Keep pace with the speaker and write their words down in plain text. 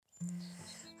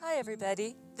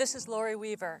everybody, this is Lori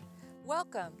Weaver.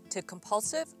 Welcome to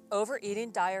Compulsive Overeating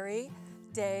Diary,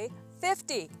 Day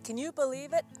 50. Can you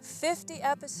believe it? 50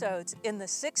 episodes in the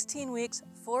 16 weeks,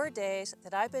 4 days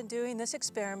that I've been doing this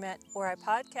experiment where I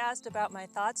podcast about my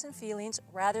thoughts and feelings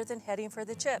rather than heading for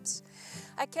the chips.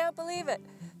 I can't believe it.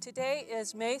 Today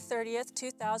is May 30th,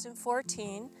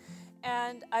 2014.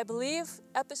 And I believe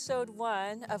episode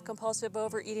 1 of Compulsive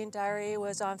Overeating Diary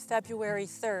was on February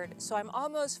 3rd. So I'm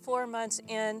almost 4 months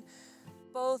in,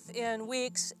 both in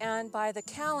weeks and by the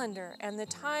calendar. And the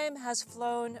time has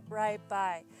flown right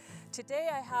by. Today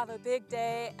I have a big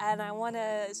day and I want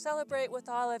to celebrate with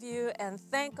all of you and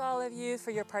thank all of you for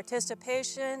your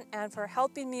participation and for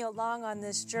helping me along on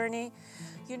this journey.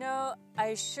 You know,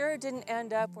 I sure didn't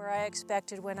end up where I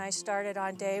expected when I started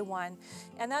on day 1.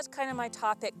 And that's kind of my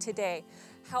topic today.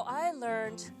 How I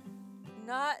learned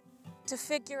not to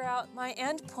figure out my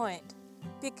end point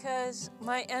because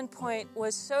my end point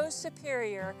was so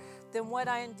superior than what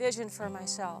I envisioned for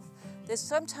myself. That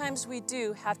sometimes we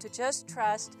do have to just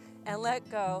trust and let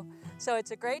go. So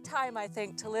it's a great time, I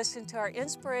think, to listen to our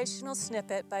inspirational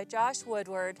snippet by Josh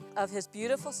Woodward of his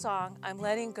beautiful song, I'm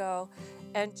Letting Go.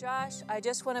 And Josh, I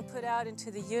just want to put out into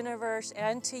the universe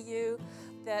and to you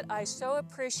that I so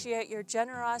appreciate your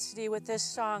generosity with this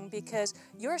song because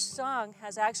your song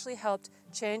has actually helped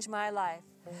change my life.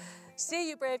 See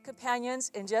you, brave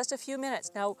companions, in just a few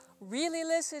minutes. Now, really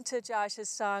listen to Josh's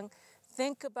song.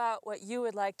 Think about what you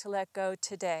would like to let go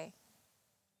today.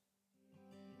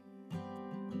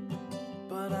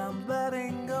 But I'm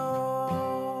letting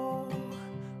go,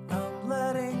 I'm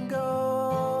letting go.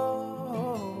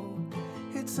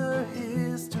 It's a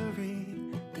history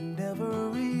that never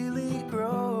really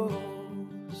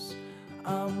grows.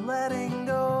 I'm letting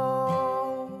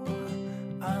go,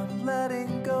 I'm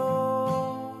letting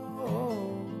go.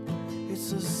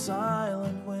 It's a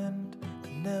silent wind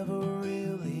that never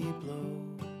really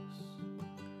blows.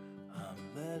 I'm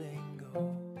letting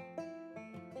go.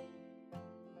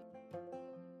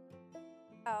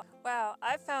 Wow,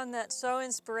 I found that so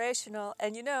inspirational.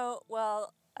 And you know,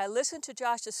 well, I listened to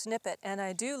Josh's snippet, and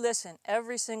I do listen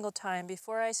every single time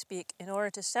before I speak in order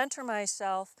to center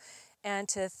myself and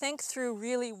to think through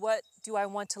really what do I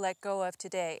want to let go of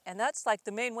today. And that's like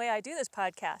the main way I do this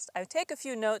podcast. I take a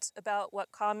few notes about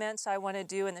what comments I want to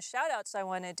do and the shout outs I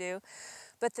want to do,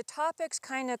 but the topics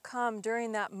kind of come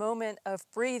during that moment of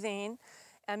breathing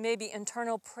and maybe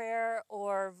internal prayer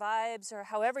or vibes or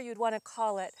however you'd want to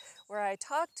call it, where I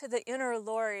talk to the inner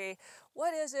Lori,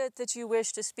 what is it that you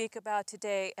wish to speak about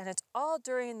today? And it's all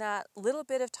during that little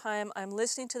bit of time I'm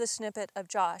listening to the snippet of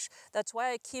Josh. That's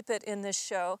why I keep it in this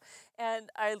show.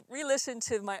 And I re-listened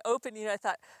to my opening and I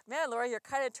thought, man, Lori, you're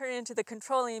kind of turning into the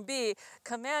controlling bee,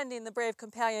 commanding the brave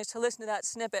companions to listen to that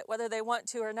snippet, whether they want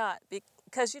to or not.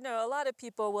 Because, you know, a lot of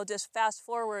people will just fast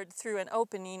forward through an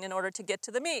opening in order to get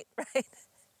to the meat, right?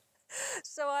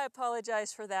 So I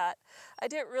apologize for that. I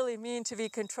didn't really mean to be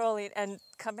controlling and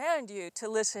command you to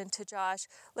listen to Josh.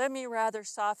 Let me rather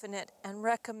soften it and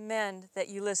recommend that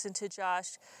you listen to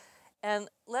Josh and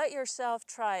let yourself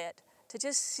try it to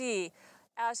just see,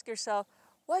 ask yourself,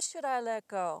 what should I let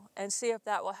go? And see if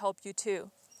that will help you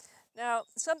too. Now,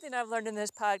 something I've learned in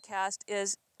this podcast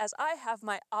is as I have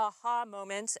my aha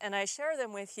moments and I share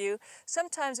them with you,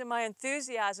 sometimes in my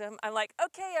enthusiasm, I'm like,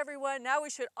 okay, everyone, now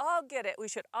we should all get it. We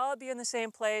should all be in the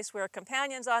same place. We're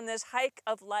companions on this hike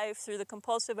of life through the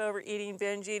compulsive overeating,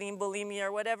 binge eating, bulimia,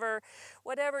 or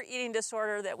whatever eating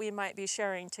disorder that we might be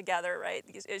sharing together, right?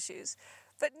 These issues.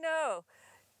 But no,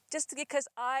 just because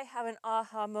I have an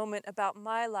aha moment about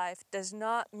my life does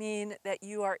not mean that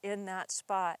you are in that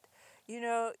spot. You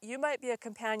know, you might be a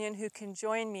companion who can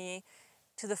join me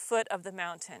to the foot of the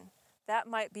mountain. That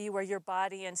might be where your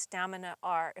body and stamina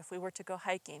are if we were to go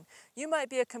hiking. You might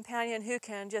be a companion who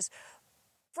can just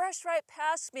brush right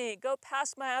past me, go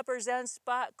past my upper Zen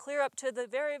spot, clear up to the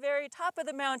very, very top of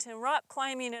the mountain, rock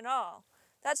climbing and all.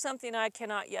 That's something I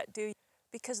cannot yet do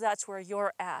because that's where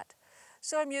you're at.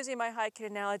 So I'm using my hiking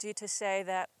analogy to say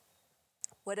that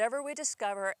whatever we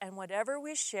discover and whatever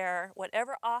we share,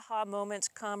 whatever aha moments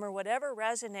come or whatever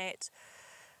resonates,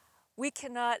 we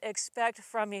cannot expect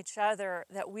from each other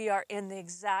that we are in the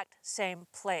exact same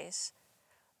place.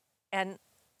 And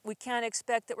we can't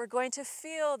expect that we're going to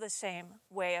feel the same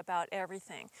way about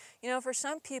everything. You know, for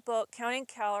some people, counting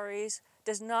calories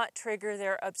does not trigger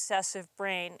their obsessive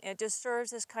brain. It just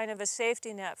serves as kind of a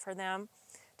safety net for them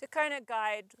to kind of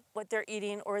guide what they're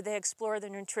eating or they explore their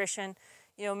nutrition.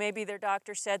 You know, maybe their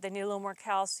doctor said they need a little more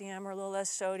calcium or a little less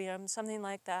sodium, something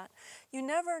like that. You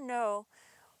never know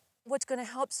what's going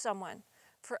to help someone.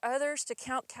 For others, to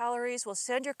count calories will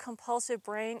send your compulsive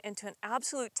brain into an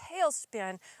absolute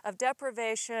tailspin of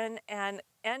deprivation and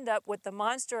end up with the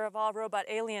monster of all robot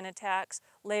alien attacks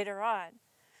later on.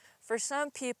 For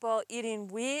some people, eating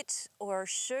wheat or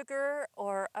sugar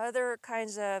or other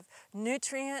kinds of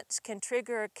nutrients can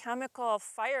trigger a chemical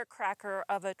firecracker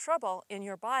of a trouble in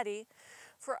your body.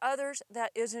 For others,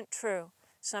 that isn't true.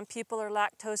 Some people are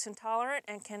lactose intolerant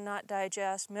and cannot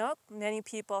digest milk. Many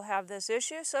people have this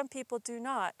issue. Some people do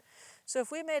not. So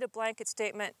if we made a blanket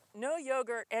statement, no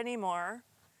yogurt anymore,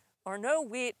 or no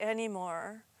wheat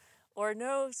anymore, or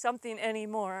no something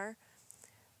anymore,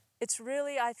 it's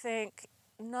really, I think,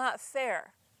 not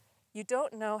fair. You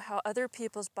don't know how other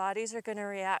people's bodies are going to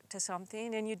react to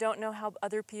something, and you don't know how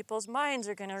other people's minds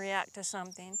are going to react to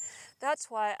something.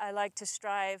 That's why I like to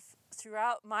strive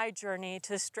throughout my journey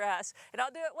to stress. And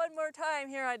I'll do it one more time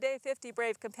here on Day 50,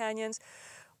 Brave Companions.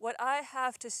 What I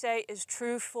have to say is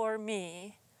true for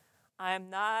me. I'm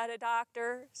not a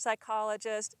doctor,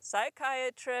 psychologist,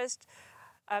 psychiatrist.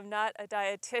 I'm not a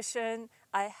dietitian.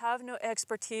 I have no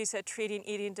expertise at treating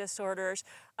eating disorders.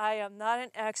 I am not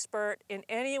an expert in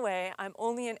any way. I'm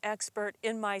only an expert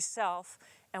in myself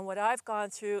and what I've gone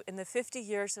through in the 50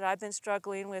 years that I've been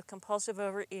struggling with compulsive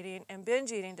overeating and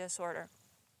binge eating disorder.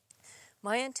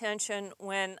 My intention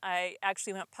when I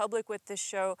actually went public with this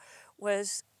show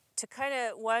was to kind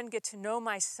of, one, get to know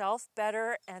myself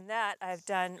better, and that I've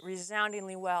done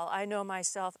resoundingly well. I know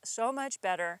myself so much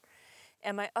better.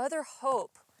 And my other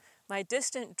hope, my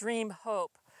distant dream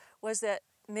hope, was that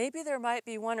maybe there might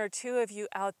be one or two of you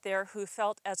out there who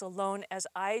felt as alone as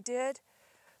I did,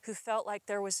 who felt like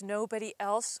there was nobody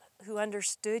else who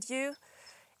understood you.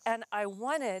 And I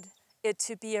wanted it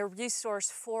to be a resource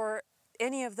for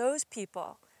any of those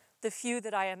people, the few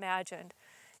that I imagined.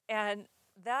 And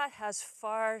that has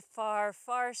far, far,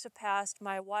 far surpassed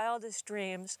my wildest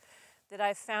dreams, that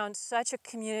I found such a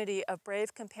community of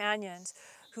brave companions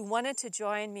who wanted to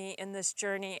join me in this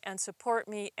journey and support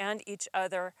me and each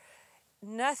other.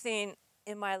 Nothing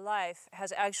in my life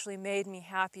has actually made me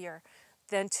happier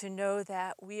than to know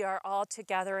that we are all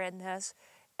together in this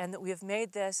and that we have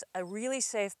made this a really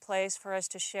safe place for us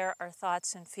to share our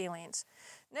thoughts and feelings.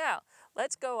 Now,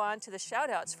 let's go on to the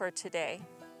shout-outs for today.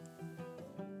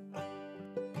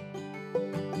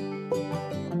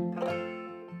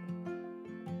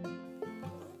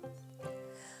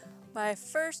 My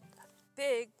first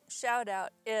big shout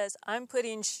out is I'm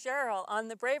putting Cheryl on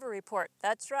the Bravery Report.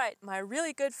 That's right, my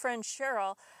really good friend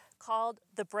Cheryl called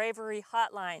the Bravery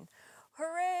Hotline.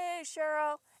 Hooray,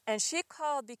 Cheryl! And she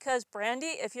called because, Brandy,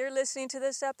 if you're listening to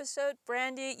this episode,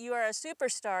 Brandy, you are a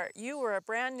superstar. You were a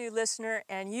brand new listener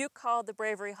and you called the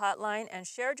Bravery Hotline and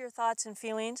shared your thoughts and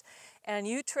feelings, and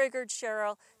you triggered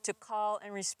Cheryl to call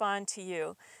and respond to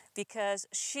you because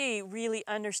she really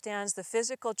understands the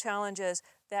physical challenges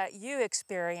that you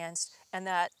experienced and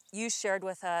that you shared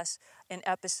with us in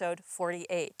episode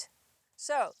 48.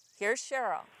 So, here's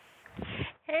Cheryl.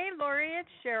 Hey, Lori, it's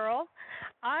Cheryl.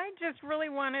 I just really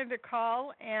wanted to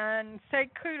call and say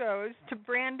kudos to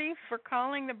Brandy for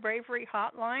calling the Bravery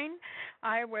Hotline.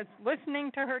 I was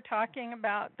listening to her talking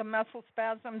about the muscle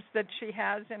spasms that she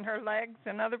has in her legs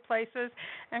and other places.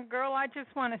 And, girl, I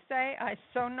just want to say I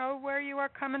so know where you are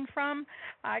coming from.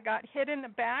 I got hit in the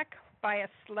back by a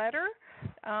sledder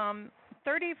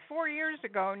 34 years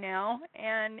ago now,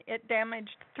 and it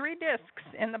damaged 3 discs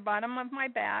in the bottom of my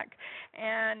back.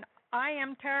 And I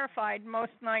am terrified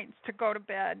most nights to go to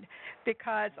bed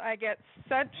because I get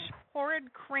such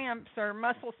horrid cramps or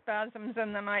muscle spasms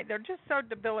in the night. They're just so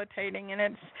debilitating, and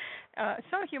it's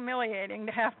so humiliating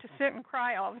to have to sit and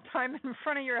cry all the time in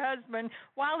front of your husband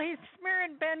while he's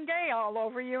smearing Bengay all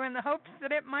over you in the hopes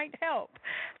that it might help.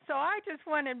 So I just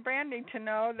wanted Brandy to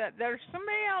know that there's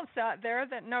somebody else out there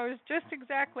that knows just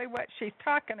exactly what she's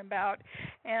talking about,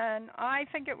 and I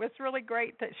think it was really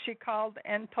great that she called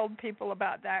and told people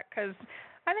about that, because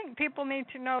I think people need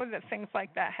to know that things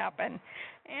like that happen.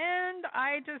 And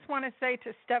I just want to say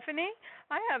to Stephanie,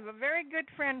 I have a very good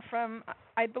friend from,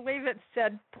 I believe it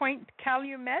said Point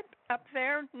Calumet up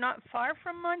there, not far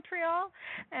from Montreal.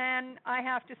 And I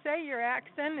have to say your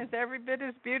accent is every bit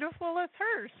as beautiful as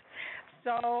hers.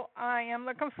 So I am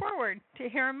looking forward to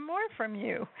hearing more from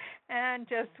you. And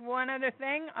just one other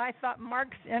thing, I thought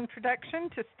Mark's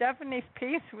introduction to Stephanie's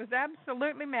piece was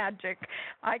absolutely magic.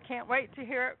 I can't wait to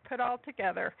hear it put all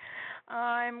together.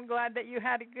 I'm glad that you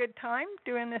had a good time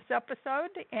doing this episode,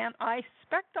 and I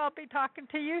expect I'll be talking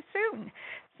to you soon.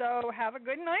 So have a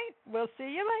good night. We'll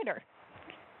see you later.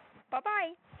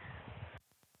 Bye-bye.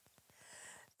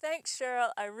 Thanks, Cheryl.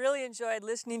 I really enjoyed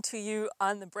listening to you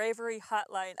on the Bravery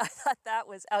Hotline. I thought that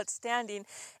was outstanding.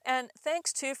 And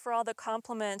thanks, too, for all the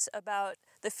compliments about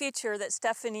the feature that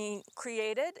Stephanie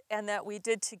created and that we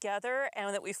did together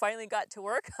and that we finally got to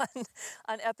work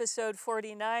on episode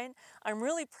 49. I'm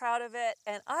really proud of it.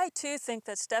 And I, too, think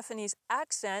that Stephanie's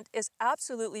accent is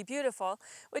absolutely beautiful,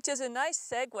 which is a nice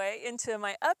segue into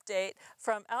my update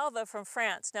from Alva from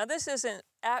France. Now, this isn't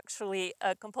actually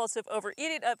a compulsive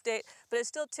overeating update, but it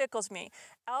still tickles me.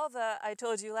 Alva, I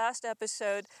told you last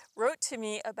episode, wrote to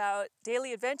me about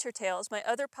Daily Adventure Tales, my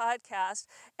other podcast,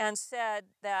 and said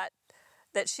that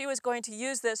she was going to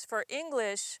use this for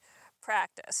English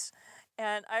practice.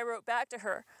 And I wrote back to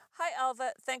her, "Hi,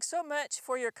 Alva. Thanks so much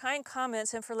for your kind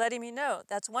comments and for letting me know.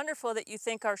 That's wonderful that you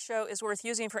think our show is worth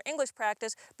using for English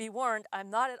practice. Be warned, I'm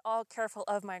not at all careful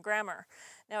of my grammar."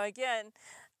 Now, again,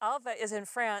 Alva is in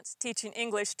France teaching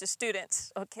English to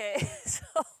students, okay?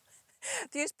 So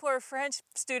these poor French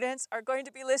students are going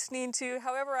to be listening to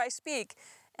however I speak.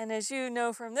 And as you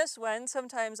know from this one,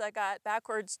 sometimes I got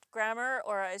backwards grammar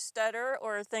or I stutter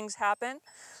or things happen.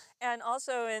 And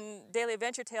also in Daily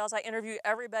Adventure Tales, I interview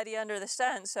everybody under the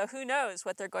sun, so who knows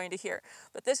what they're going to hear.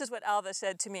 But this is what Alva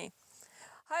said to me.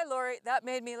 "Hi, Lori, that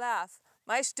made me laugh.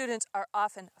 My students are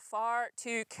often far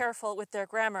too careful with their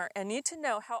grammar and need to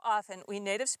know how often we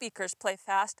native speakers play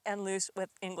fast and loose with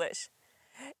English."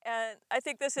 And I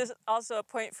think this is also a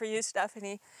point for you,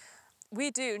 Stephanie.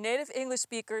 We do. Native English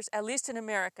speakers, at least in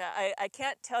America, I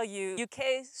can't tell you,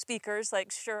 UK speakers like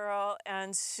Cheryl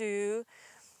and Sue,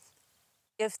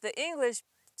 if the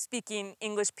English-speaking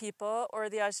English people or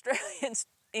the Australian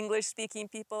English-speaking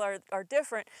people are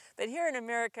different. But here in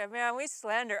America, man, we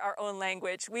slander our own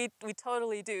language. We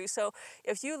totally do. So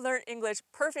if you learn English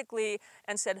perfectly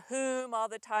and said whom all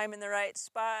the time in the right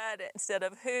spot instead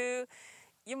of who,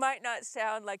 you might not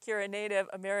sound like you're a native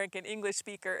American English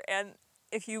speaker. And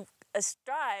if you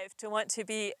strive to want to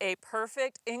be a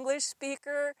perfect English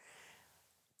speaker,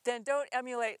 then don't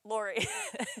emulate Lori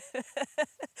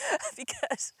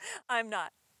because I'm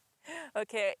not.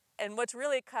 Okay, and what's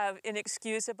really kind of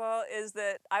inexcusable is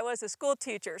that I was a school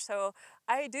teacher, so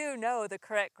I do know the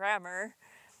correct grammar.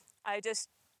 I just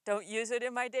don't use it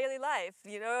in my daily life,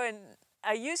 and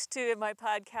I used to, in my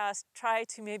podcast, try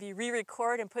to maybe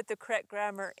re-record and put the correct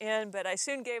grammar in, but I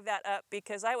soon gave that up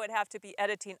because I would have to be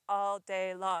editing all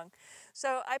day long.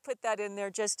 So I put that in there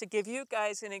just to give you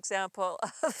guys an example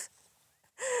of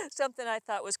something I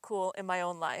thought was cool in my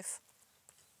own life.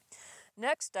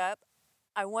 Next up,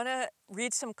 I want to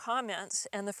read some comments,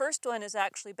 and the first one is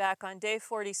actually back on day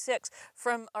 46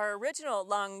 from our original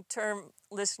long-term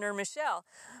listener, Michelle.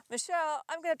 Michelle,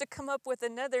 I'm going to have to come up with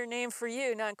another name for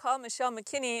you. Now, I call Michelle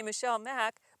McKinney Michelle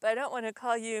Mack, but I don't want to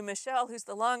call you Michelle, who's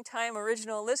the long-time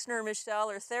original listener Michelle,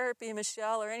 or therapy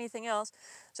Michelle, or anything else.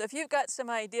 So if you've got some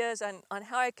ideas on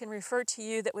how I can refer to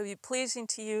you that would be pleasing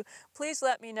to you, please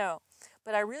let me know.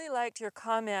 But I really liked your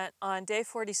comment on day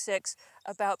 46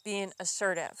 about being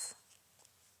assertive.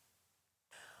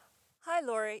 Hi,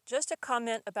 Lori. Just a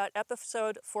comment about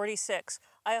episode 46.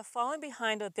 I have fallen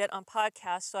behind a bit on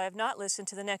podcasts, so I have not listened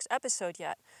to the next episode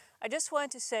yet. I just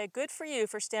wanted to say good for you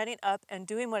for standing up and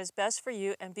doing what is best for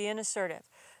you and being assertive.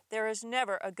 There is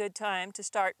never a good time to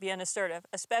start being assertive,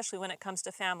 especially when it comes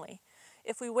to family.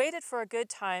 If we waited for a good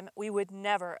time, we would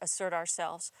never assert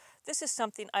ourselves. This is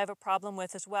something I have a problem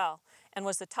with as well, and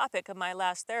was the topic of my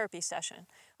last therapy session.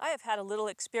 I have had a little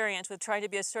experience with trying to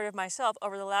be assertive myself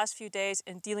over the last few days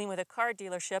in dealing with a car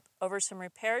dealership over some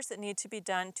repairs that need to be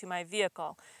done to my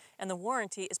vehicle, and the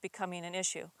warranty is becoming an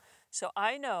issue. So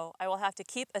I know I will have to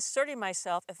keep asserting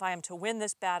myself if I am to win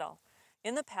this battle.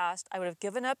 In the past, I would have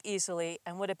given up easily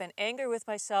and would have been angry with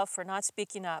myself for not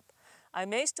speaking up. I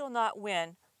may still not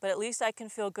win, but at least I can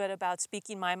feel good about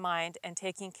speaking my mind and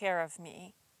taking care of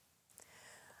me.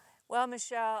 Well,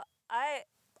 Michelle, I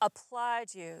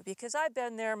applaud you because I've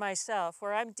been there myself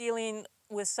where I'm dealing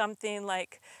with something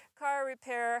like car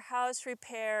repair, house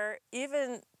repair,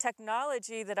 even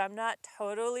technology that I'm not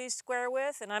totally square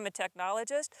with, and I'm a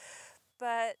technologist,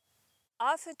 but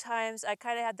oftentimes I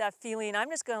kind of had that feeling I'm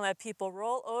just going to let people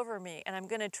roll over me and I'm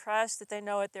going to trust that they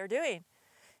know what they're doing.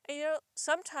 And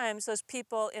sometimes those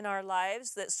people in our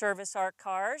lives that service our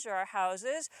cars or our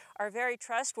houses are very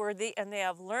trustworthy and they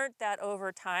have learned that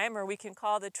over time, or we can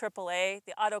call the AAA,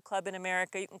 the Auto Club in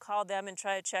America, you can call them and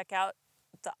try to check out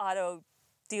the auto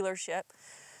dealership.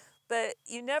 But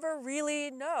you never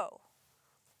really know.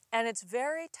 And it's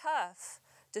very tough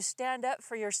to stand up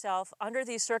for yourself under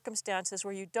these circumstances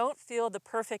where you don't feel the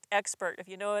perfect expert, if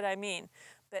you know what I mean.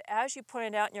 But as you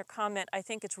pointed out in your comment, I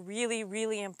think it's really,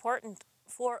 really important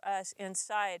for us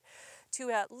inside to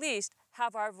at least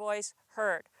have our voice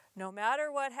heard. No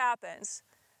matter what happens,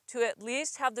 to at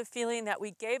least have the feeling that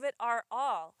we gave it our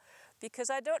all. Because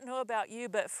I don't know about you,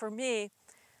 but for me,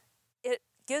 it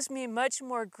gives me much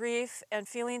more grief and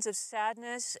feelings of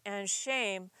sadness and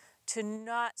shame to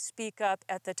not speak up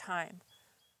at the time.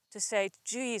 To say,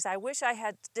 geez, I wish I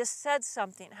had just said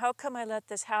something. How come I let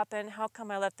this happen? How come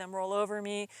I let them roll over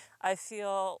me? I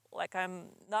feel like I'm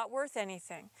not worth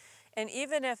anything. And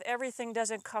even if everything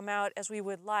doesn't come out as we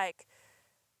would like,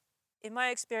 in my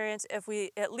experience, if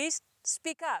we at least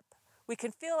speak up, we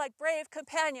can feel like brave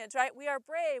companions, right? We are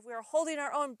brave. We are holding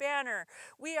our own banner.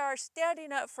 We are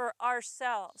standing up for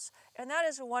ourselves. And that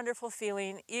is a wonderful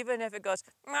feeling, even if it goes,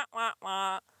 wah, wah,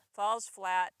 wah, falls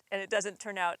flat, and it doesn't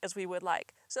turn out as we would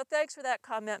like. So thanks for that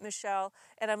comment, Michelle,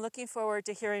 and I'm looking forward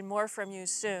to hearing more from you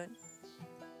soon.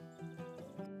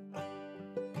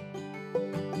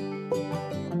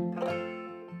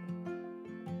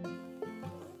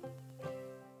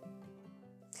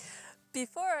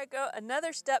 Before I go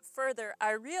another step further,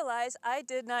 I realize I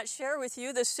did not share with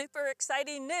you the super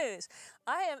exciting news.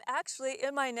 I am actually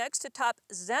in my next to top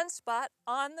Zen spot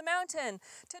on the mountain.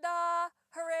 Ta-da!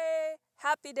 Hooray!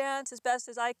 Happy dance as best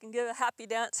as I can give a happy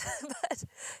dance. But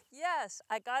yes,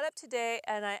 I got up today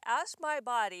and I asked my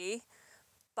body,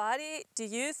 do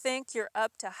you think you're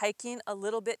up to hiking a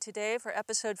little bit today for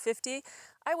episode 50?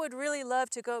 I would really love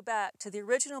to go back to the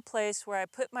original place where I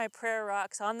put my prayer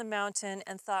rocks on the mountain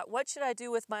and thought, what should I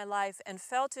do with my life? And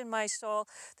felt in my soul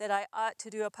that I ought to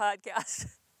do a podcast.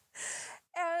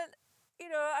 And,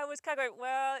 I was kind of going,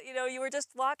 well, you were just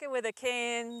walking with a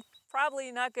cane,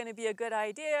 probably not going to be a good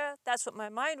idea. That's what my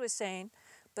mind was saying.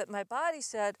 But my body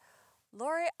said,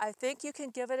 Lori, I think you can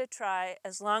give it a try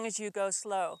as long as you go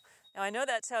slow. Now, I know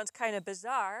that sounds kind of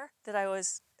bizarre that I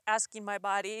was asking my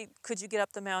body, could you get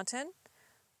up the mountain?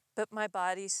 But my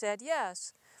body said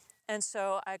yes. And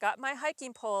so I got my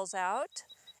hiking poles out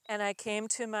and I came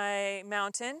to my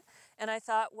mountain and I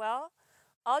thought, well,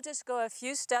 I'll just go a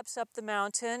few steps up the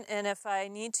mountain, and if I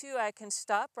need to, I can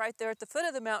stop right there at the foot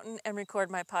of the mountain and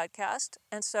record my podcast.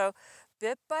 And so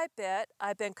bit by bit,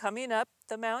 I've been coming up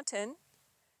the mountain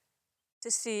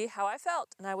to see how I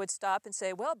felt. And I would stop and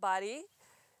say, well, body,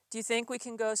 do you think we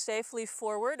can go safely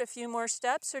forward a few more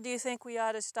steps, or do you think we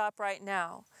ought to stop right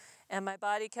now? And my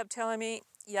body kept telling me,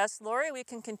 yes, Lori, we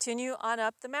can continue on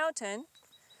up the mountain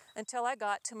until I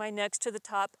got to my next to the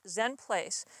top Zen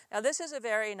place. Now, this is a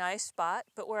very nice spot,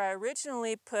 but where I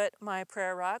originally put my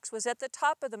prayer rocks was at the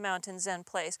top of the mountain Zen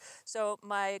place. So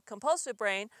my compulsive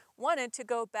brain wanted to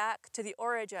go back to the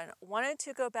origin, wanted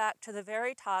to go back to the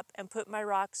very top and put my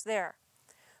rocks there.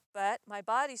 But my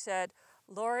body said,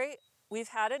 Lori, we've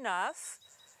had enough.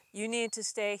 You need to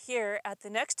stay here at the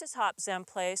next to top Zen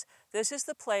place. This is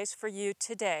the place for you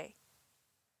today.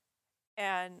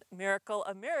 And miracle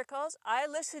of miracles, I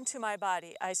listened to my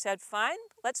body. I said, fine,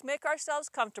 let's make ourselves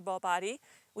comfortable, body.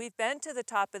 We've been to the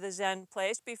top of the Zen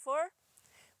place before.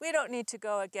 We don't need to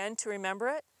go again to remember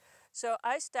it. So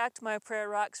I stacked my prayer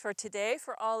rocks for today,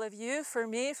 for all of you, for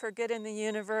me, for good in the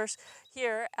universe,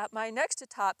 here at my next to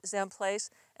top Zen place.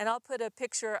 And I'll put a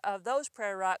picture of those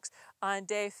prayer rocks on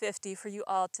day 50 for you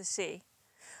all to see.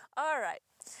 All right.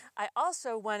 I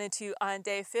also wanted to, on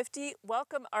day 50,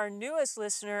 welcome our newest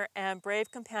listener and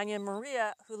brave companion,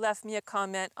 Maria, who left me a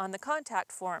comment on the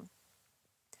contact form.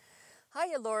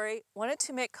 Hiya, Lori. Wanted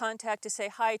to make contact to say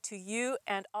hi to you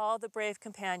and all the brave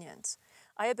companions.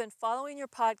 I have been following your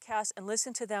podcast and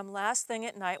listen to them last thing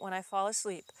at night when I fall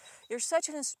asleep. You're such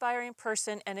an inspiring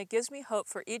person, and it gives me hope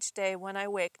for each day when I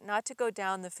wake not to go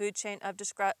down the food chain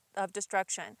of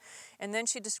destruction. And then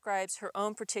she describes her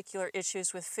own particular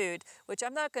issues with food, which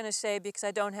I'm not going to say because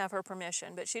I don't have her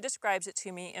permission, but she describes it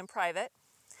to me in private.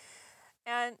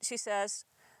 And she says,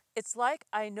 it's like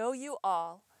I know you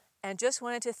all and just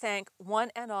wanted to thank one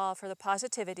and all for the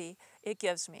positivity it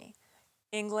gives me.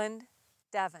 England,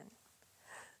 Devon.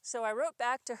 So I wrote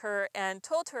back to her and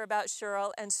told her about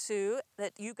Cheryl and Sue,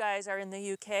 that you guys are in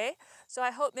the UK. So I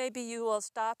hope maybe you will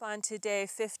stop on to day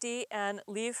 50 and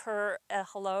leave her a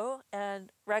hello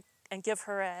and give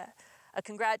her a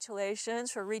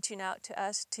congratulations for reaching out to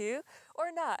us too,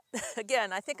 or not.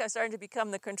 Again, I think I'm starting to become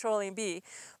the controlling bee.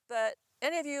 But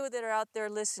any of you that are out there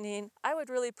listening, I would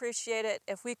really appreciate it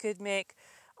if we could make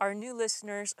our new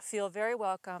listeners feel very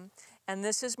welcome. And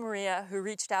this is Maria, who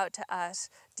reached out to us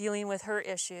dealing with her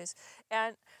issues.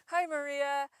 And hi,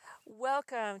 Maria.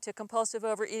 Welcome to Compulsive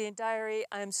Overeating Diary.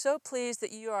 I'm so pleased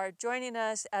that you are joining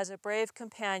us as a brave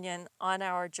companion on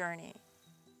our journey.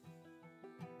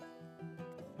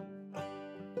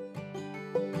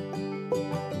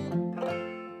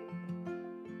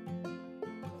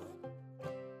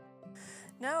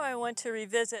 Now I want to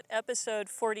revisit episode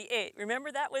 48.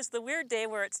 Remember, that was the weird day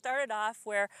where it started off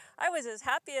where I was as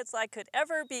happy as I could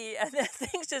ever be, and then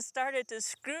things just started to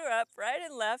screw up right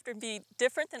and left and be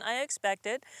different than I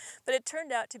expected. But it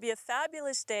turned out to be a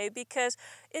fabulous day because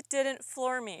it didn't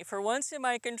floor me. For once in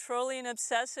my controlling,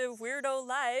 obsessive, weirdo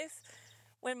life,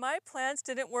 when my plans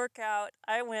didn't work out,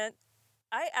 I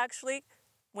actually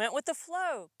went with the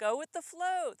flow. Go with the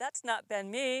flow. That's not been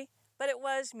me. But it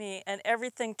was me, and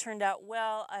everything turned out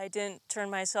well. I didn't turn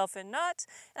myself in knots,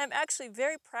 and I'm actually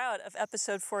very proud of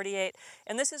episode 48,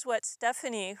 and this is what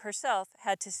Stephanie herself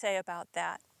had to say about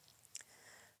that.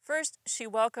 First, she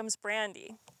welcomes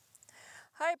Brandy.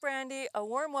 Hi, Brandy, a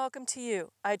warm welcome to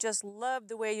you. I just love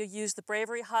the way you use the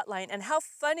Bravery Hotline, and how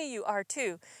funny you are,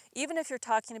 too, even if you're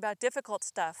talking about difficult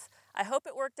stuff. I hope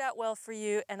it worked out well for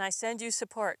you, and I send you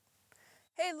support.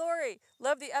 Hey, Lori,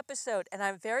 love the episode, and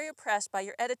I'm very impressed by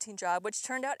your editing job, which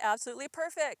turned out absolutely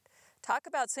perfect. Talk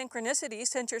about synchronicity,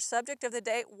 since your subject of the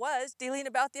day was dealing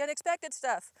about the unexpected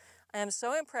stuff. I am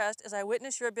so impressed as I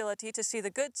witness your ability to see the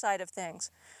good side of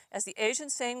things. As the Asian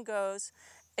saying goes,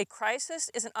 a crisis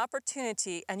is an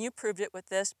opportunity, and you proved it with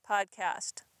this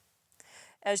podcast.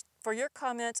 As for your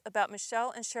comments about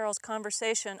Michelle and Cheryl's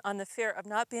conversation on the fear of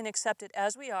not being accepted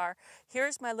as we are,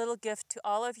 here's my little gift to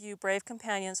all of you brave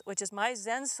companions, which is my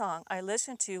Zen song I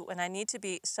listen to when I need to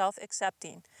be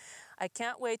self-accepting. I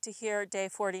can't wait to hear day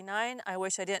 49. I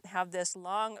wish I didn't have this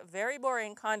long, very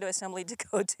boring condo assembly to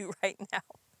go to right now.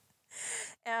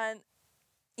 And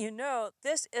you know,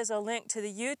 this is a link to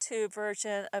the YouTube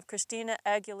version of Christina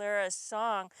Aguilera's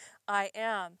song, I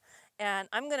Am. And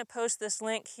I'm going to post this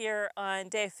link here on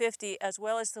day 50, as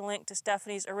well as the link to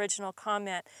Stephanie's original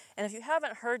comment. And if you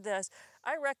haven't heard this,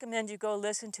 I recommend you go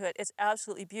listen to it. It's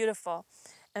absolutely beautiful.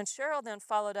 And Cheryl then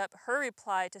followed up her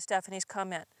reply to Stephanie's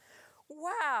comment.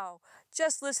 Wow,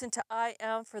 just listen to I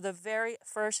Am for the very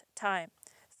first time.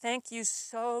 Thank you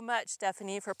so much,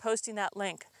 Stephanie, for posting that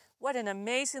link. What an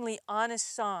amazingly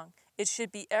honest song. It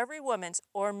should be every woman's,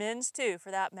 or men's too,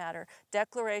 for that matter,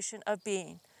 declaration of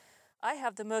being. I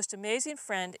have the most amazing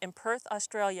friend in Perth,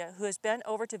 Australia, who has been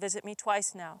over to visit me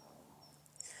twice now.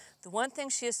 The one thing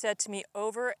she has said to me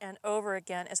over and over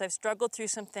again as I've struggled through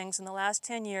some things in the last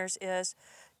 10 years is,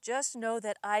 just know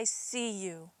that I see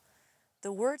you.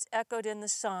 The words echoed in the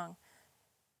song,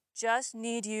 just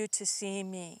need you to see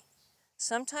me.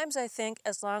 Sometimes I think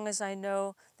as long as I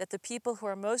know that the people who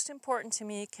are most important to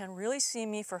me can really see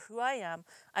me for who I am,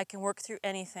 I can work through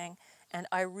anything, and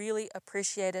I really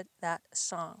appreciated that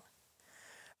song.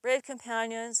 Brave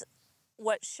companions,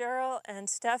 what Cheryl and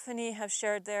Stephanie have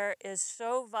shared there is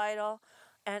so vital,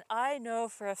 and I know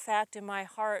for a fact in my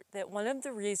heart that one of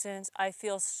the reasons I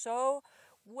feel so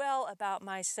well about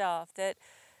myself, that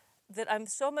I'm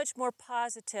so much more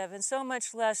positive and so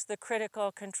much less the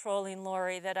critical, controlling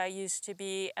Lori that I used to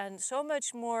be, and so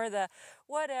much more the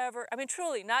whatever. I mean,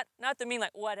 truly, not the mean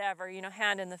like whatever,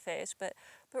 hand in the face, but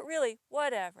really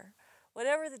whatever.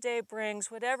 Whatever the day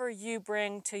brings, whatever you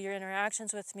bring to your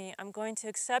interactions with me, I'm going to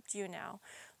accept you now.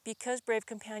 Because, brave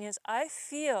companions, I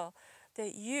feel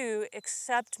that you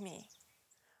accept me.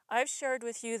 I've shared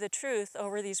with you the truth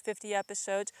over these 50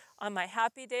 episodes on my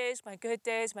happy days, my good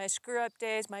days, my screw-up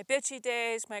days, my bitchy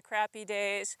days, my crappy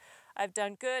days. I've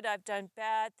done good, I've done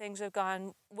bad, things have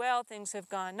gone well, things have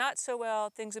gone not so well,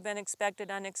 things have been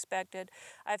expected, unexpected.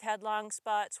 I've had long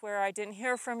spots where I didn't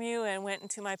hear from you and went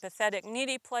into my pathetic,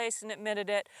 needy place and admitted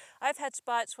it. I've had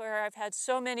spots where I've had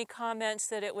so many comments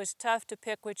that it was tough to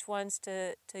pick which ones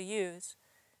to use.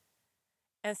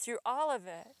 And through all of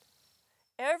it,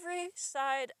 every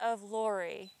side of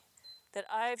Lori that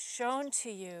I've shown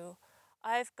to you,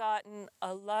 I've gotten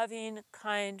a loving,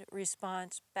 kind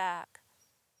response back.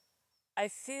 I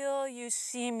feel you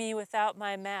see me without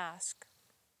my mask,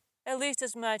 at least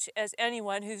as much as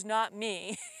anyone who's not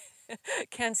me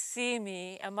can see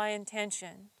me and my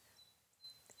intention.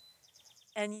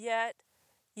 And yet,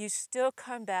 you still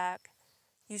come back,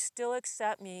 you still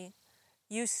accept me,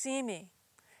 you see me.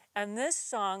 And this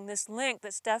song, this link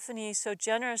that Stephanie so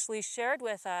generously shared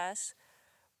with us,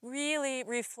 really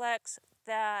reflects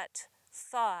that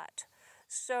thought.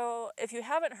 So if you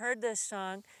haven't heard this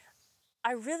song,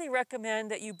 I really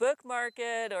recommend that you bookmark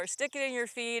it or stick it in your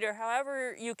feed or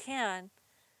however you can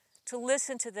to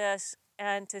listen to this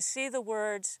and to see the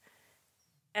words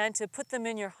and to put them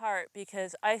in your heart,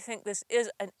 because I think this is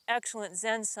an excellent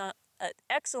Zen song,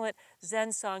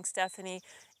 Stephanie,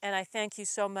 and I thank you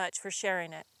so much for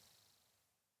sharing it.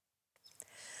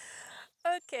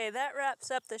 Okay, that wraps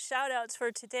up the shout outs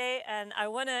for today, and I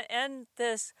want to end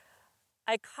this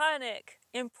iconic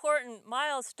important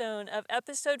milestone of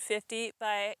episode 50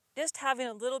 by just having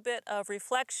a little bit of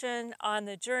reflection on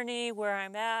the journey, where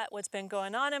I'm at, what's been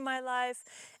going on in my life,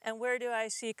 and where do I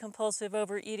see Compulsive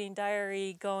Overeating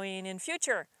Diary going in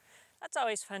future. That's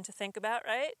always fun to think about,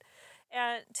 right?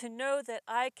 And to know that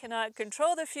I cannot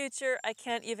control the future, I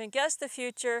can't even guess the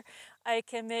future. I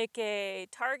can make a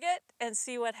target and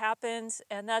see what happens,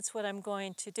 and that's what I'm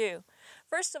going to do.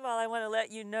 First of all, I want to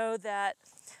let you know that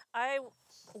I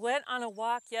went on a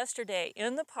walk yesterday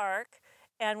in the park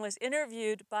and was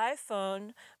interviewed by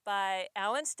phone by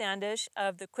Alan Standish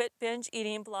of the Quit Binge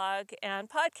Eating blog and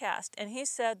podcast. And he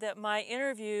said that my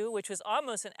interview, which was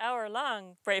almost an hour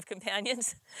long, Brave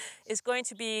Companions, is going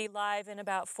to be live in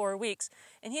about 4 weeks.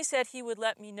 And he said he would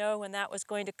let me know when that was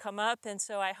going to come up. And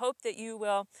so I hope that you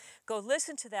will go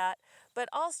listen to that. But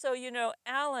also, you know,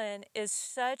 Alan is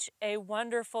such a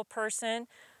wonderful person.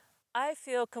 I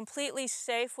feel completely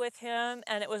safe with him,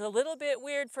 and it was a little bit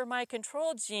weird for my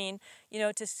control gene, you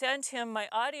know, to send him my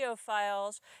audio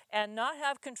files and not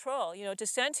have control, you know, to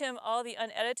send him all the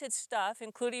unedited stuff,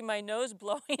 including my nose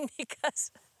blowing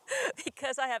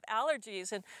because I have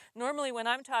allergies. And normally when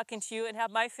I'm talking to you and have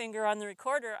my finger on the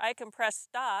recorder, I can press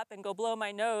stop and go blow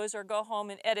my nose or go home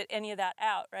and edit any of that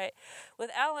out, right? With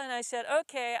Alan, I said,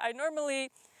 okay, I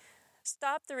normally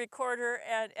stop the recorder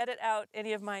and edit out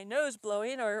any of my nose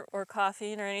blowing or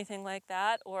coughing or anything like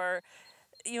that. Or,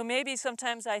 you know, maybe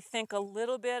sometimes I think a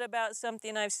little bit about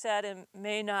something I've said and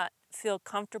may not feel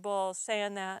comfortable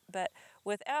saying that. But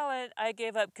with Alan, I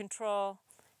gave up control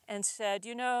and said,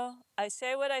 you know, I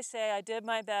say what I say, I did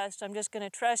my best, I'm just going to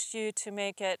trust you to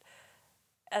make it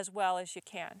as well as you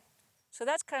can. So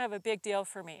that's kind of a big deal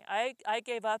for me. I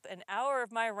gave up an hour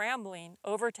of my rambling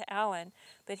over to Alan,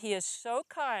 but he is so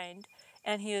kind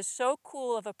and he is so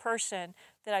cool of a person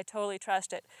that I totally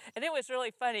trust it. And it was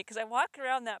really funny because I walked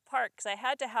around that park because I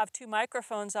had to have 2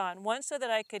 microphones on, one so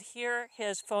that I could hear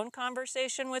his phone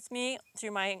conversation with me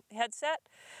through my headset,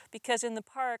 because in the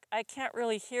park I can't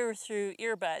really hear through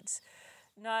earbuds,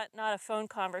 not a phone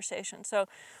conversation. So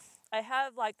I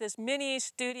have like this mini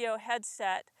studio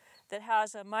headset that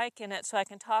has a mic in it so I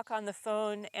can talk on the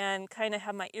phone and kind of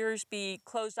have my ears be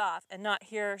closed off and not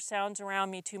hear sounds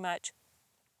around me too much.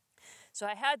 So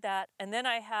I had that, and then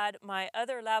I had my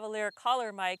other lavalier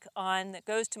collar mic on that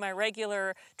goes to my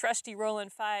regular trusty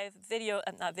Roland 5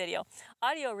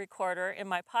 audio recorder in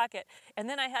my pocket. And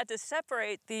then I had to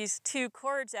separate these 2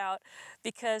 cords out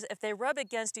because if they rub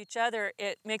against each other,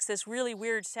 it makes this really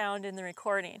weird sound in the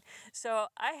recording. So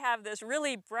I have this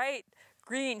really bright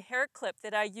green hair clip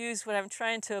that I use when I'm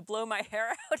trying to blow my hair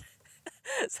out.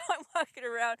 So I'm walking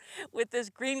around with this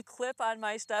green clip on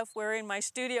my stuff, wearing my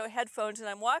studio headphones, and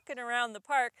I'm walking around the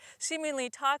park, seemingly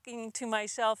talking to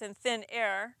myself in thin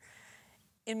air,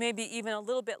 in maybe even a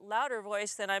little bit louder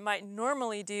voice than I might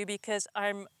normally do because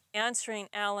I'm answering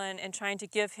Alan and trying to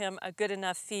give him a good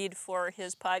enough feed for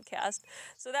his podcast.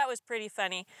 So that was pretty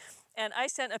funny. And I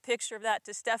sent a picture of that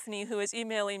to Stephanie, who was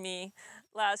emailing me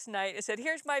last night. I said,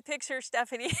 here's my picture,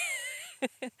 Stephanie.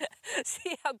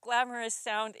 See how glamorous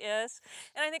sound is?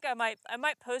 And I think I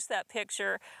might post that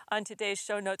picture on today's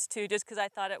show notes too, just because I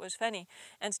thought it was funny.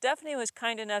 And Stephanie was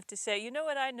kind enough to say, you know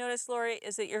what I noticed, Lori,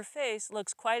 is that your face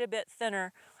looks quite a bit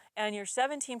thinner and your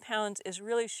 17 pounds is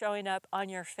really showing up on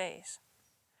your face.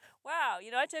 Wow, you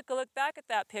know, I took a look back at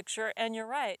that picture and you're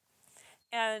right.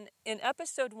 And in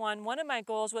episode 1, one of my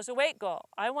goals was a weight goal.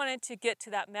 I wanted to get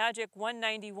to that magic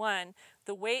 191,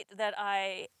 the weight that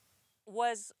I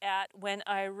was at when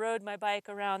I rode my bike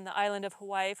around the island of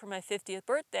Hawaii for my 50th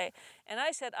birthday. And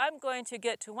I said, I'm going to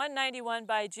get to 191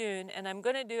 by June, and I'm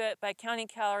going to do it by counting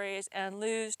calories and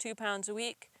lose 2 pounds a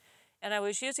week. And I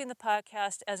was using the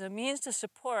podcast as a means to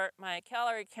support my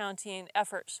calorie counting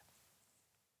efforts.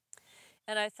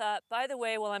 And I thought, by the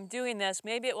way, while I'm doing this,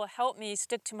 maybe it will help me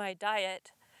stick to my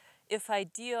diet if I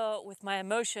deal with my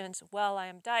emotions while I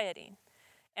am dieting.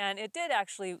 And it did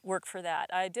actually work for that.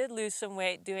 I did lose some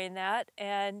weight doing that,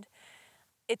 and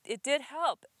it did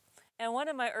help. And one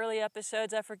of my early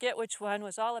episodes, I forget which one,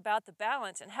 was all about the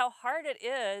balance and how hard it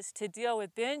is to deal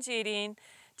with binge eating,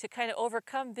 to kind of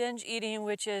overcome binge eating,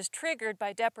 which is triggered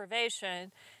by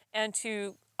deprivation, and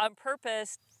to, on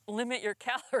purpose, limit your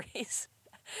calories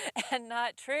and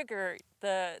not trigger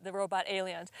the robot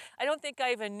aliens. I don't think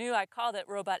I even knew I called it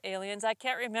robot aliens. I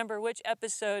can't remember which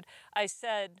episode I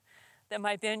said that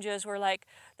my binges were like,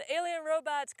 the alien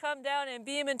robots come down and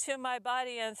beam into my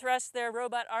body and thrust their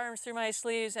robot arms through my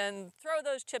sleeves and throw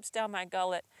those chips down my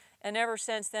gullet. And ever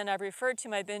since then, I've referred to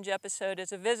my binge episode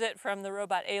as a visit from the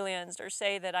robot aliens, or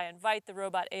say that I invite the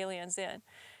robot aliens in.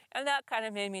 And that kind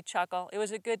of made me chuckle. It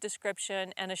was a good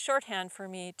description and a shorthand for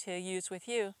me to use with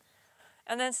you.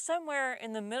 And then somewhere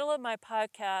in the middle of my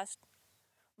podcast,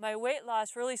 my weight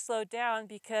loss really slowed down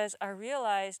because I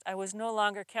realized I was no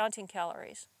longer counting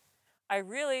calories. I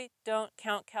really don't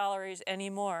count calories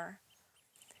anymore.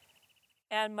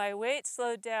 And my weight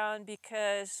slowed down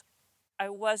because I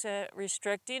wasn't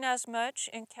restricting as much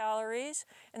in calories.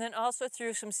 And then also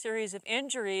through some series of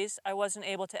injuries, I wasn't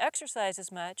able to exercise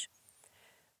as much.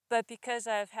 But because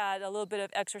I've had a little bit of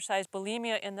exercise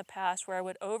bulimia in the past where I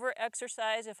would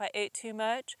over-exercise if I ate too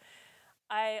much,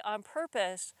 I, on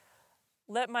purpose,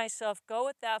 let myself go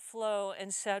with that flow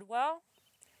and said, well,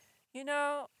 you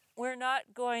know, we're not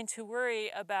going to worry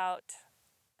about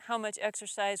how much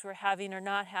exercise we're having or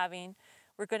not having.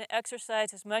 We're going to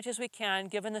exercise as much as we can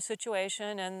given the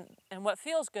situation and what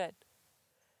feels good.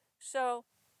 So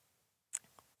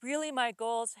really my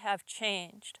goals have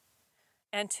changed.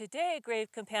 And today,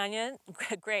 Brave Companions,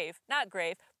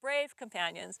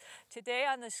 today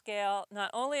on the scale,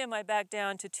 not only am I back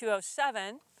down to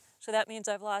 207, so that means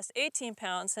I've lost 18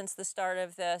 pounds since the start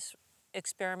of this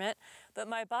experiment, but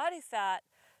my body fat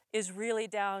is really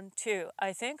down too.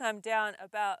 I think I'm down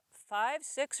about 5,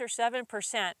 6, or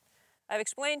 7%. I've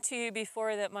explained to you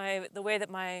before that the way that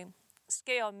my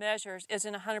scale measures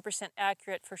isn't 100%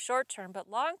 accurate for short term,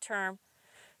 but long term,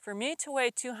 for me to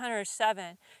weigh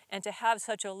 207 and to have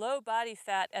such a low body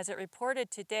fat as it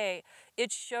reported today,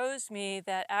 it shows me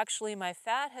that actually my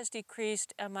fat has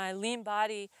decreased and my lean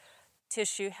body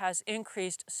tissue has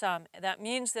increased some. That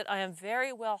means that I am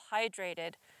very well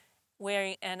hydrated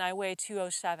and I weigh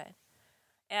 207.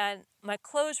 And my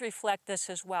clothes reflect this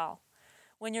as well.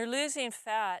 When you're losing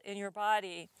fat in your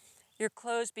body, your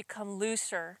clothes become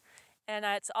looser. And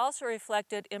it's also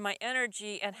reflected in my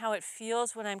energy and how it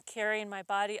feels when I'm carrying my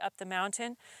body up the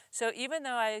mountain. So even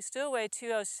though I still weigh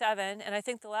 207, and I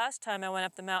think the last time I went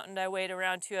up the mountain I weighed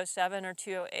around 207 or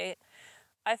 208,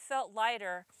 I felt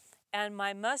lighter and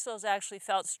my muscles actually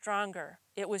felt stronger.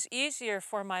 It was easier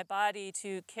for my body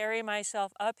to carry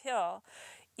myself uphill,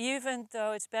 even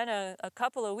though it's been a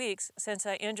couple of weeks since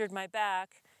I injured my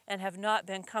back and have not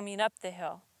been coming up the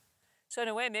hill. So in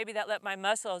a way, maybe that let my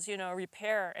muscles,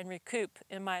 repair and recoup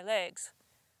in my legs.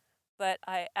 But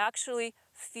I actually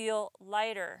feel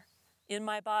lighter in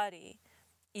my body,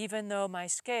 even though my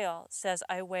scale says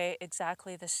I weigh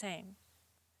exactly the same.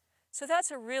 So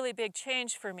that's a really big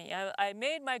change for me. I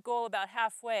made my goal about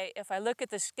halfway if I look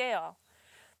at the scale,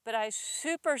 but I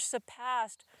super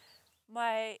surpassed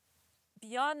my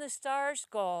Beyond the Stars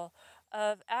goal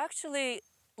of actually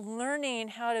learning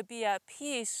how to be at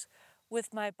peace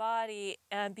with my body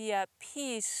and be at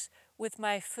peace with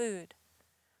my food.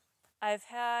 I've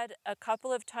had a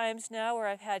couple of times now where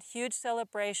I've had huge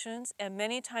celebrations and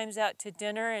many times out to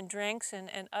dinner and drinks and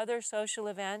other social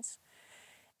events.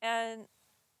 And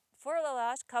for the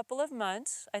last couple of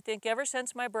months, I think ever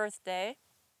since my birthday,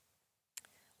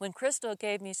 when Crystal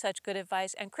gave me such good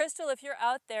advice, and Crystal, if you're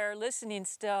out there listening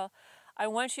still, I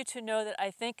want you to know that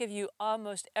I think of you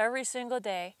almost every single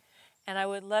day. And I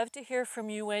would love to hear from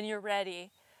you when you're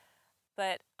ready.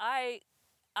 But I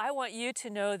want you to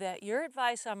know that your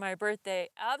advice on my birthday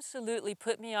absolutely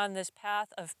put me on this path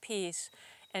of peace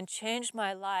and changed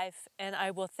my life. And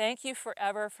I will thank you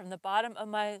forever from the bottom of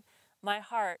my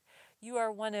heart. You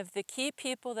are one of the key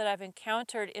people that I've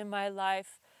encountered in my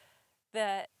life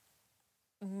that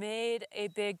made a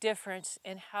big difference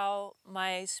in how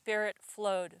my spirit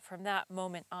flowed from that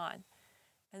moment on.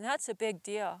 And that's a big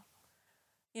deal.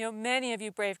 Many of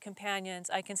you brave companions,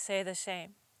 I can say the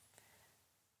same.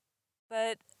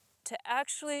 But to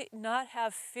actually not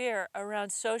have fear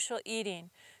around social eating,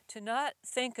 to not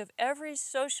think of every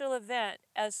social event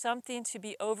as something to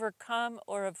be overcome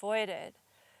or avoided,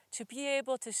 to be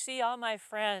able to see all my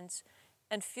friends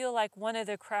and feel like one of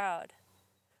the crowd,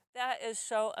 that is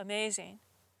so amazing.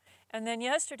 And then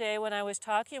yesterday when I was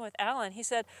talking with Alan, he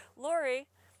said, Lori,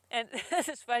 and this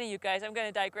is funny, you guys, I'm going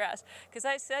to digress, because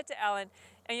I said to Alan,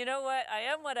 and you know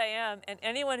what I am, and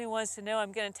anyone who wants to know,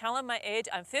 I'm going to tell him my age.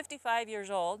 I'm 55 years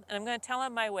old, and I'm going to tell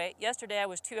him my weight. Yesterday I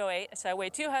was 208, so I weigh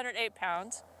 208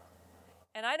 pounds,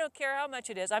 and I don't care how much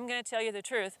it is. I'm going to tell you the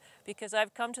truth, because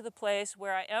I've come to the place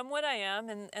where I am what I am,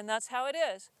 and that's how it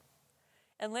is.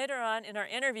 And later on in our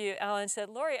interview, Alan said,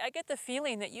 Lori, I get the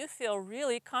feeling that you feel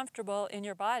really comfortable in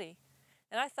your body.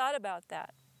 And I thought about that.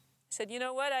 I said, you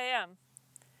know what, I am.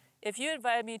 If you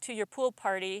invite me to your pool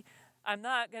party, I'm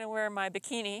not going to wear my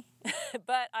bikini,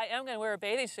 but I am going to wear a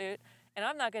bathing suit, and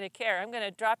I'm not going to care. I'm going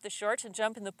to drop the shorts and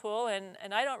jump in the pool, and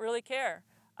I don't really care.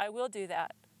 I will do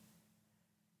that.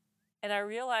 And I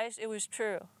realized it was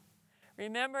true.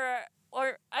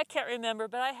 I can't remember,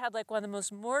 but I had like one of the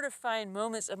most mortifying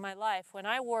moments of my life when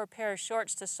I wore a pair of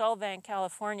shorts to Solvang,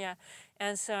 California,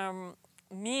 and some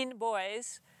mean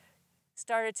boys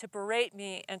started to berate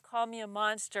me and call me a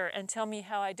monster and tell me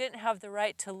how I didn't have the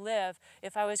right to live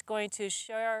if I was going to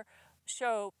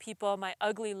show people my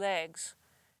ugly legs.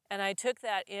 And I took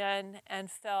that in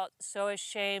and felt so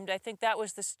ashamed. I think that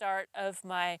was the start of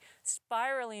my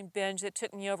spiraling binge that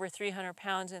took me over 300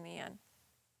 pounds in the end.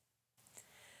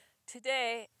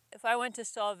 Today, if I went to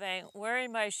Solvang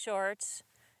wearing my shorts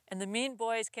and the mean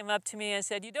boys came up to me and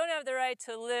said, "You don't have the right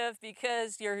to live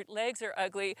because your legs are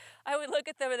ugly," I would look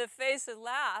at them in the face and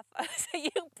laugh. I would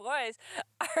say, "You boys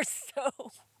are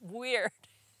so weird."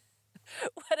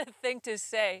 What a thing to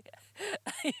say,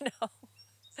 you know.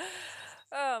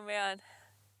 Oh, man.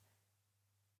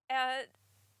 And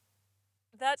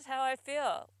that's how I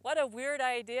feel. What a weird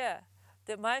idea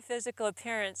that my physical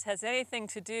appearance has anything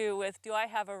to do with do I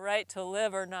have a right to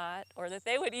live or not, or that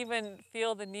they would even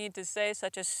feel the need to say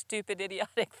such a stupid,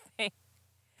 idiotic thing.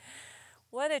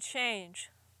 What a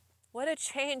change. What a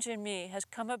change in me has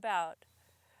come about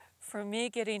from me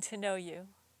getting to know you.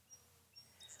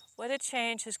 What a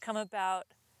change has come about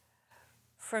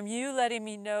from you letting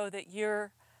me know that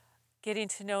you're getting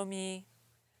to know me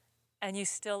and you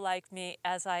still like me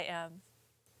as I am.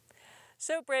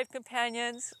 So, brave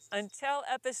companions, until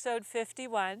episode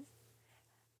 51,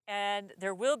 and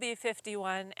there will be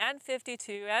 51 and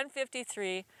 52 and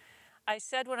 53, I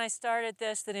said when I started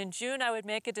this that in June I would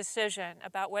make a decision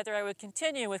about whether I would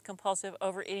continue with Compulsive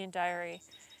Overeating Diary.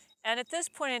 And at this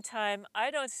point in time,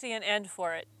 I don't see an end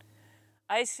for it.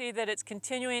 I see that it's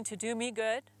continuing to do me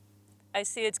good. I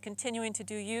see it's continuing to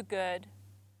do you good.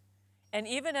 And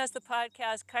even as the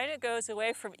podcast kind of goes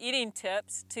away from eating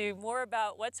tips to more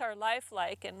about what's our life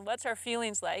like and what's our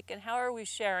feelings like and how are we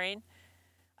sharing,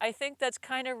 I think that's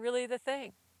kind of really the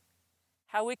thing.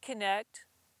 How we connect,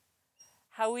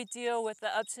 how we deal with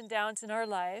the ups and downs in our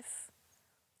life.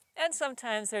 And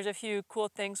sometimes there's a few cool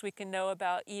things we can know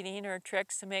about eating or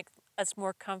tricks to make us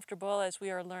more comfortable as we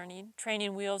are learning,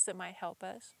 training wheels that might help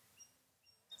us.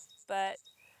 But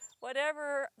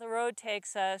whatever the road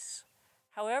takes us,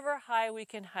 however high we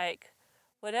can hike,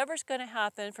 whatever's going to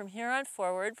happen from here on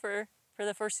forward for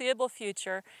the foreseeable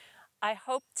future, I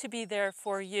hope to be there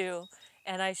for you,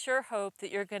 and I sure hope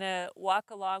that you're going to walk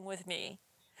along with me.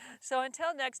 So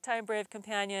until next time, brave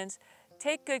companions,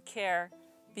 take good care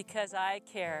because I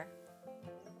care.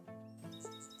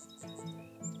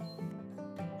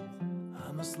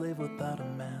 I'm a slave without a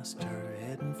master,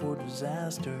 heading for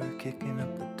disaster, kicking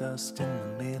up the dust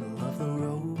in the middle of the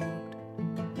road.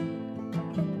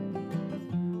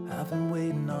 I've been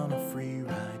waiting on a free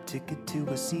ride, ticket to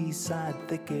a seaside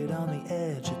thicket on the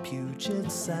edge of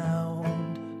Puget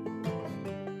Sound.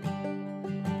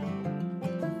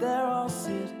 And there I'll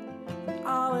sit, and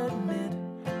I'll admit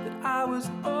that I was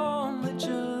only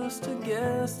just a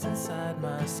guest inside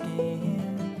my skin.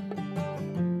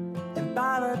 And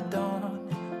by the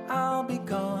dawn, I'll be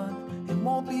gone and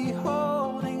won't be home.